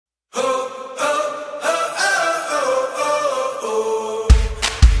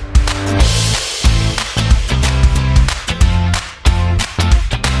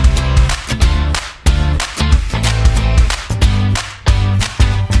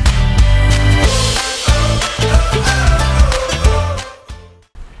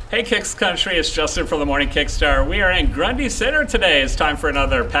Hey Kicks Country, it's Justin from the Morning Kickstar. We are in Grundy Center today. It's time for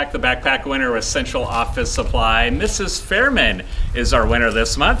another Pack the Backpack winner with Central Office Supply. Mrs. Fehrmann is our winner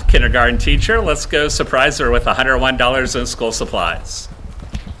this month, kindergarten teacher. Let's go surprise her with $101 in school supplies.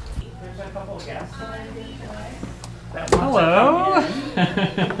 There's a couple of guests. Hello.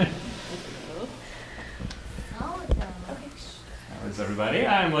 How is everybody?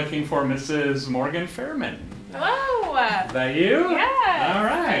 I'm looking for Mrs. Morgan Fehrmann. Hello. Is that you? Yes. All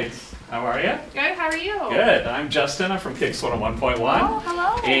right. How are you? Good. How are you? Good. I'm Justin. I'm from Kicks 101.1. Oh,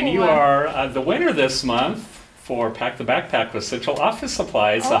 hello. And you are the winner this month for Pack the Backpack with Central Office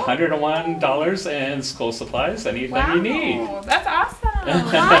Supplies. $101 in school supplies. Anything you need. That's awesome.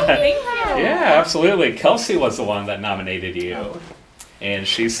 Wow, thank you. Yeah, absolutely. Kelsey was the one that nominated you. And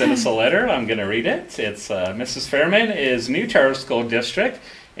she sent us a letter. I'm going to read it. It's Mrs. Fehrmann is new to our school district,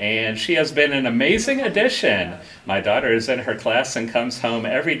 and she has been an amazing addition. My daughter is in her class and comes home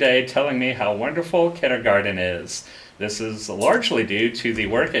every day telling me how wonderful kindergarten is. This is largely due to the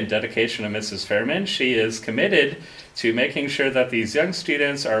work and dedication of Mrs. Fehrmann. She is committed to making sure that these young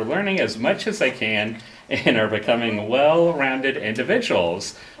students are learning as much as they can and are becoming well-rounded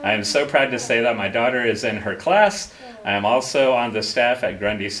individuals. I am so proud to say that my daughter is in her class. I am also on the staff at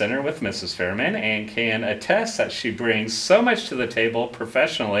Grundy Center with Mrs. Fehrmann and can attest that she brings so much to the table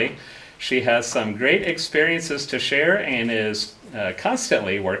professionally. She has some great experiences to share and is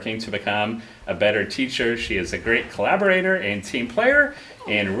constantly working to become a better teacher. She is a great collaborator and team player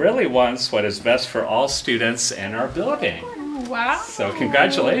and really wants what is best for all students in our building. Wow. So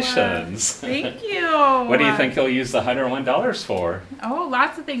congratulations. Thank you. What do you think you'll use the $101 for? Oh,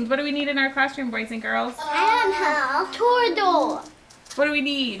 lots of things. What do we need in our classroom, boys and girls? I don't know. Turtle. What do we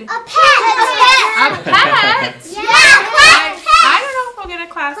need? A pet. A pet? Yeah, I don't know if we'll get a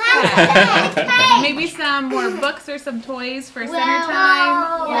class pet. Maybe some more books or some toys for center time.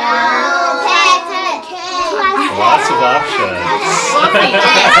 Lots of options.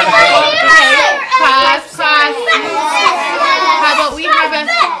 How about we have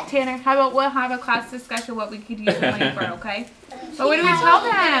a, Tanner, how about we'll have a class discussion what we could use the money for, okay? But what do we tell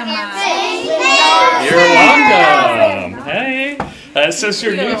them? You're welcome. Hey. Since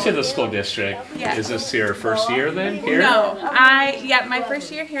you're new to the school district, Yes. is this your first year then here? No, my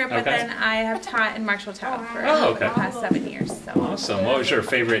first year here, but then I have taught in Marshalltown for the past 7 years. So. Awesome. What was your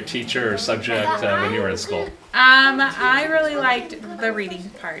favorite teacher or subject when you were in school? I really liked the reading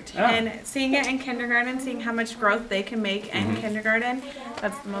part and seeing it in kindergarten, seeing how much growth they can make in kindergarten.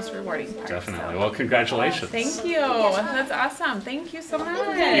 That's the most rewarding part. Definitely. So. Well, congratulations. Thank you. That's awesome. Thank you so much.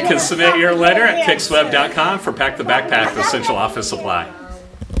 You can submit your letter at kicksweb.com for Pack the Backpack with Central Office Supply.